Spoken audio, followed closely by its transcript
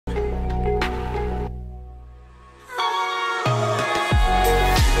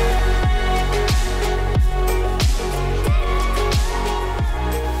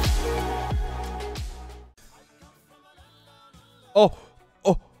Oh,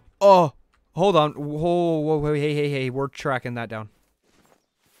 oh, oh. Hold on. Whoa, whoa, whoa, hey, hey, hey. We're tracking that down.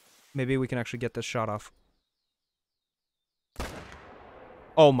 Maybe we can actually get this shot off.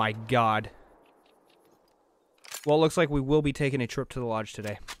 Oh my god. Well, it looks like we will be taking a trip to the lodge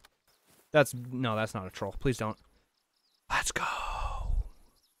today. No, that's not a troll. Please don't. Let's go.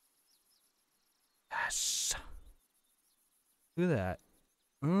 Yes. Look at that.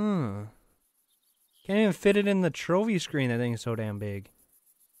 Can't even fit it in the trophy screen. That thing is so damn big.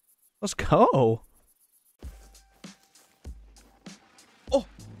 Let's go. Oh,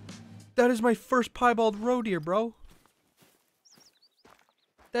 that is my first piebald roe deer, bro.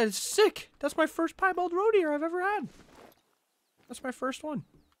 That is sick. That's my first piebald roe deer I've ever had. That's my first one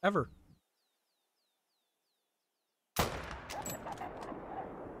ever.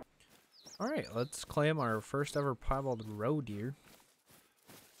 All right, let's claim our first ever piebald roe deer.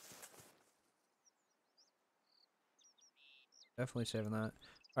 Definitely saving that.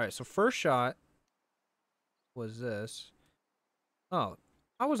 All right, so first shot was this. Oh,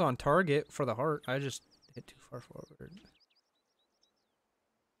 I was on target for the heart. I just hit too far forward.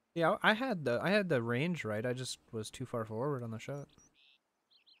 Yeah, I had the range right. I just was too far forward on the shot.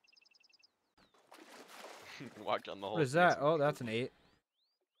 Walked on the whole. What is that? Oh, that's an 8.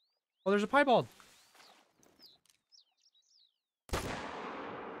 Oh, there's a piebald. Yeah,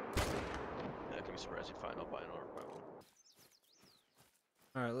 I can be surprised you find albino or piebald.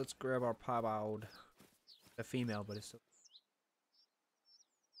 All right, let's grab our piebald. A female, but it's still.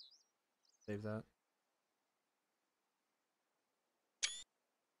 Save that.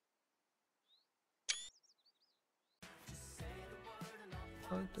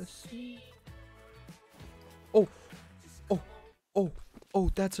 Oh, oh, oh, oh,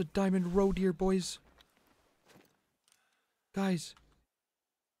 that's a diamond roe deer, boys. Guys.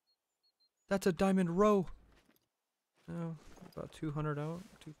 That's a diamond roe. Oh, about 200 out,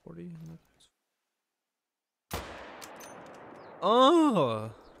 240.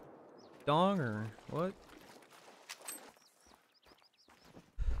 Oh, donger. What?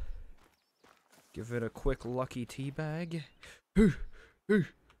 Give it a quick lucky tea bag.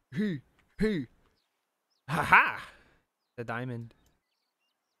 Ha ha! The diamond.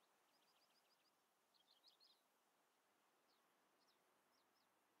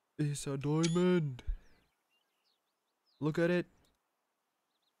 It's a diamond. Look at it.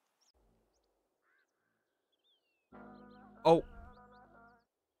 Oh.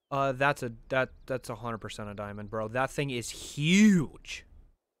 That's 100% a diamond, bro. That thing is huge.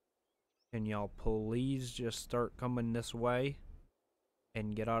 Can y'all please just start coming this way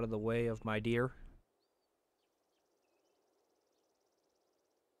and get out of the way of my deer?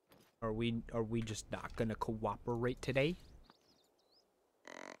 Are we just not gonna cooperate today?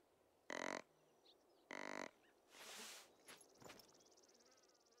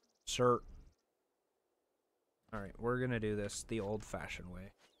 Sir. Alright, we're gonna do this the old-fashioned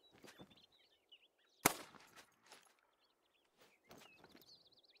way.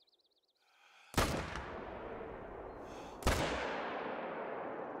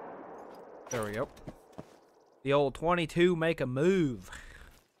 There we go. The old 22 make a move.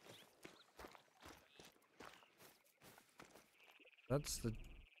 That's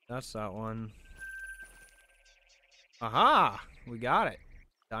that one. Aha! We got it.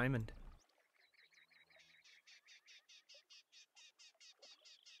 Diamond.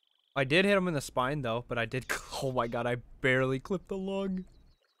 I did hit him in the spine though, but I did. Oh my god, I barely clipped the lung.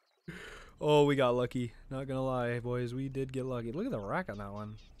 Oh, we got lucky. Not gonna lie, boys, we did get lucky. Look at the rack on that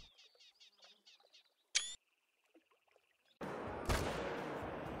one.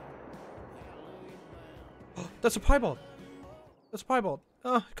 That's a piebald. That's a piebald.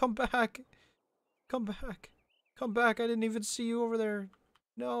 Come back. Come back. Come back. I didn't even see you over there.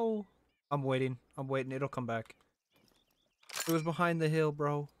 No. I'm waiting. I'm waiting. It'll come back. It was behind the hill,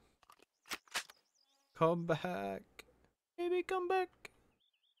 bro. Come back. Baby, come back.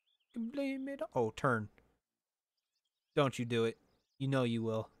 You can blame it. Oh, turn. Don't you do it. You know you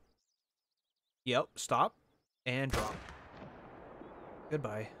will. Yep. Stop. And drop.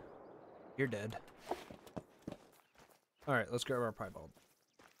 Goodbye. You're dead. Alright, let's grab our piebald.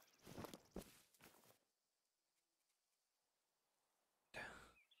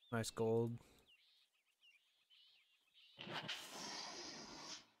 Nice gold.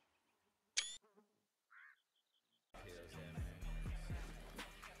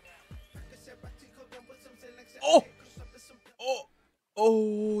 Oh! Oh!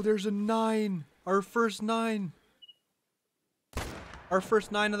 Oh, there's a 9! Our first 9! Our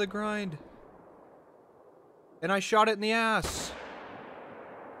first 9 of the grind! And I shot it in the ass!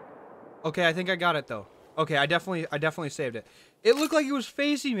 Okay, I think I got it though. Okay, I definitely saved it. It looked like it was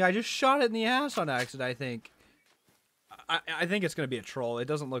facing me. I just shot it in the ass on accident, I think. I think it's going to be a troll. It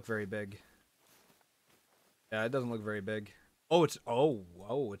doesn't look very big. Yeah, it doesn't look very big. Oh,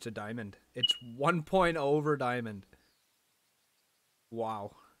 whoa, it's a diamond. It's 1 point over diamond.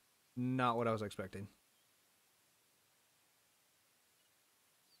 Wow. Not what I was expecting.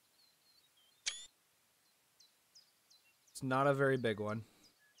 It's not a very big one.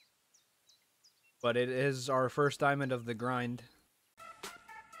 But it is our first diamond of the grind.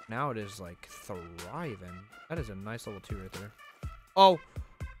 Now it is, like, thriving. That is a nice level 2 right there. Oh!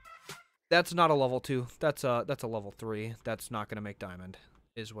 That's not a level 2. That's a level 3. That's not going to make diamond,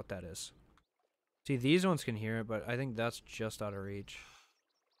 is what that is. See, these ones can hear it, but I think that's just out of reach.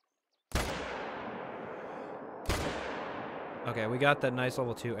 Okay, we got that nice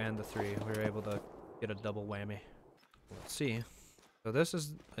level 2 and the 3. We were able to get a double whammy. Let's see. So this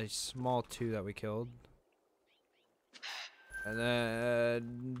is a small 2 that we killed. And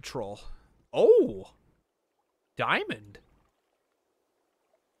then troll. Oh! Diamond.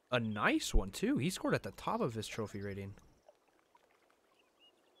 A nice one too. He scored at the top of his trophy rating.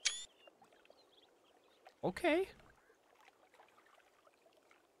 Okay.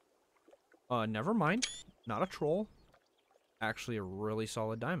 Never mind. Not a troll. Actually a really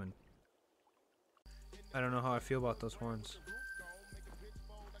solid diamond. I don't know how I feel about those horns.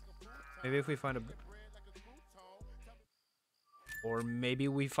 Maybe if we find a... Or maybe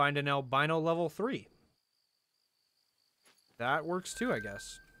we find an albino level 3. That works too, I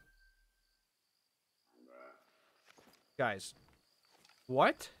guess. Guys.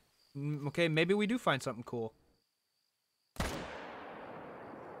 What? Okay, maybe we do find something cool.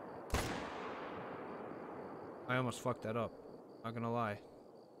 I almost fucked that up. Not gonna lie.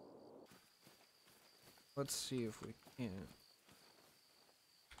 Let's see if we can.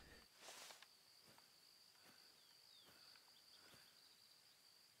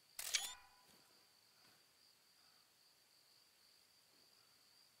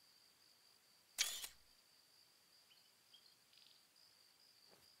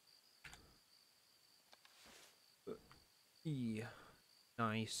 Yeah.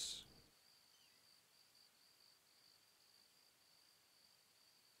 Nice.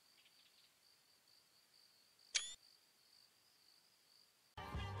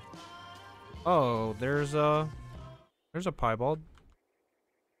 Oh, there's a piebald.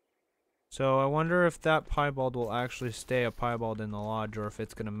 So I wonder if that piebald will actually stay a piebald in the lodge, or if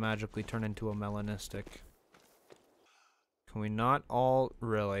it's gonna magically turn into a melanistic. Can we not all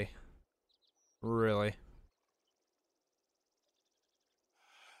really? Really?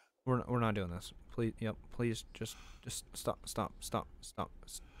 We're not doing this. Please, yep, please just stop. Stop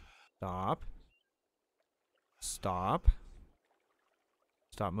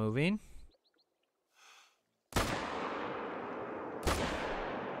moving.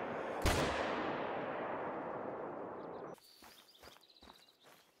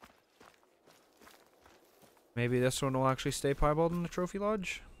 Maybe this one will actually stay piebald in the trophy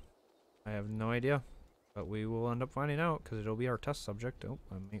lodge? I have no idea. But we will end up finding out, because it'll be our test subject. Oh,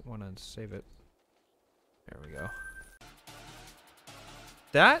 I might want to save it. There we go.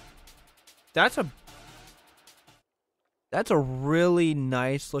 That's a really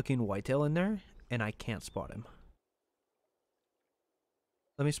nice looking whitetail in there, and I can't spot him.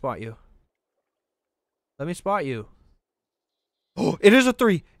 Let me spot you. Let me spot you. Oh, it is a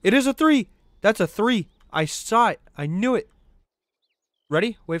 3. It is a 3. That's a 3. I saw it. I knew it.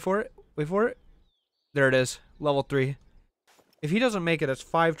 Ready? Wait for it. Wait for it. There it is. Level 3. If he doesn't make it, it's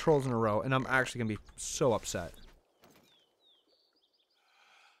 5 trolls in a row, and I'm actually going to be so upset.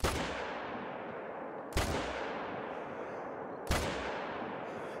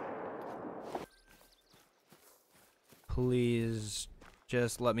 Please,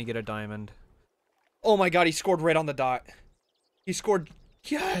 just let me get a diamond. Oh my god, he scored right on the dot. He scored...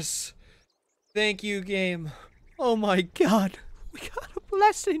 Yes! Thank you, game. Oh my god. We got a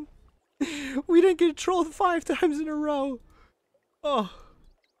blessing. We didn't get trolled 5 times in a row. Oh,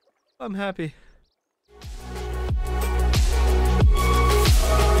 I'm happy.